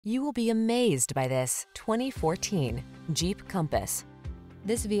You will be amazed by this 2014 Jeep Compass.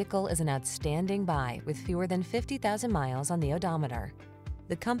 This vehicle is an outstanding buy with fewer than 50,000 miles on the odometer.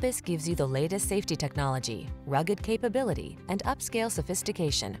 The Compass gives you the latest safety technology, rugged capability, and upscale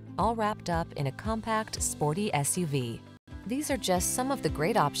sophistication, all wrapped up in a compact, sporty SUV. These are just some of the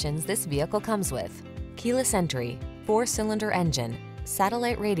great options this vehicle comes with: keyless entry, 4-cylinder engine,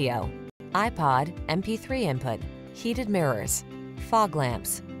 satellite radio, iPod, MP3 input, heated mirrors, fog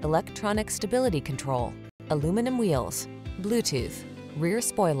lamps, electronic stability control, aluminum wheels, Bluetooth, rear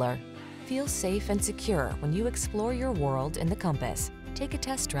spoiler. Feel safe and secure when you explore your world in the Compass. Take a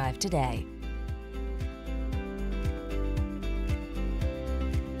test drive today.